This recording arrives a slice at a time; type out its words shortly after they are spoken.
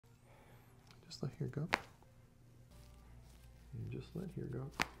Just let here go. And just let here go.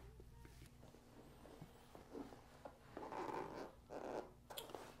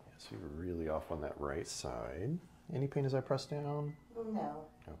 Yeah, so you're really off on that right side. Any pain as I press down? No.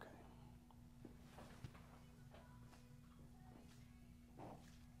 Okay.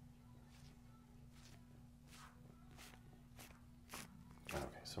 Okay,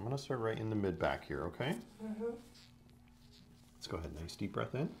 so I'm going to start right in the mid-back here, okay? Mm-hmm. Let's go ahead, nice deep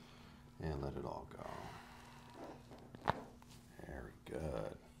breath in, and let it all go. Very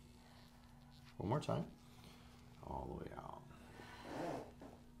good. One more time. All the way out.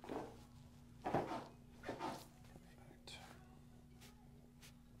 Perfect.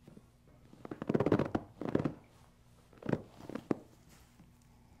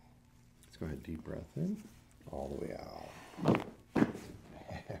 Let's go ahead, deep breath in, all the way out.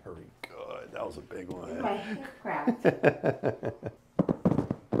 Very good. That was a big one. My hip cracked. Let's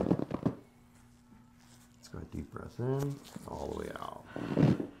go ahead, deep breath in, all the way out.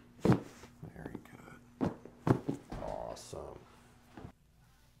 Very good. Awesome.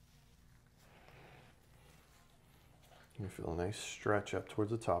 You feel a nice stretch up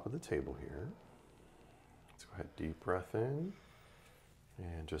towards the top of the table here. Let's go ahead, deep breath in,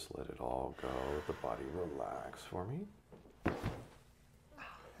 and just let it all go. Let the body relax for me.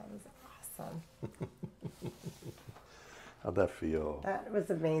 That was awesome. How'd that feel? That was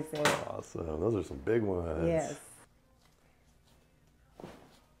amazing. Awesome. Those are some big ones. Yes.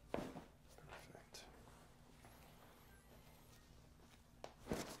 Perfect.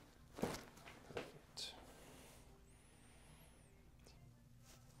 Perfect.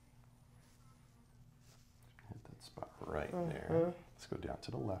 Hit that spot right there. Let's go down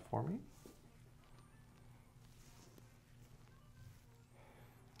to the left for me.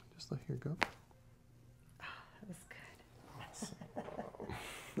 Just let here go. That was good. Awesome.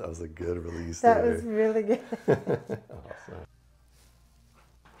 That was a good release That there. was really good. Awesome.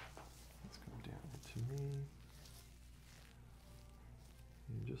 Let's come down into me.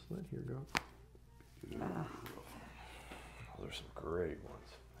 And just let here go. Beautiful. Those are some great ones.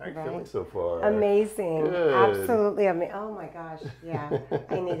 How are you feeling so far? Amazing. Good. Absolutely amazing. Oh my gosh. Yeah,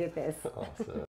 I needed this. Awesome.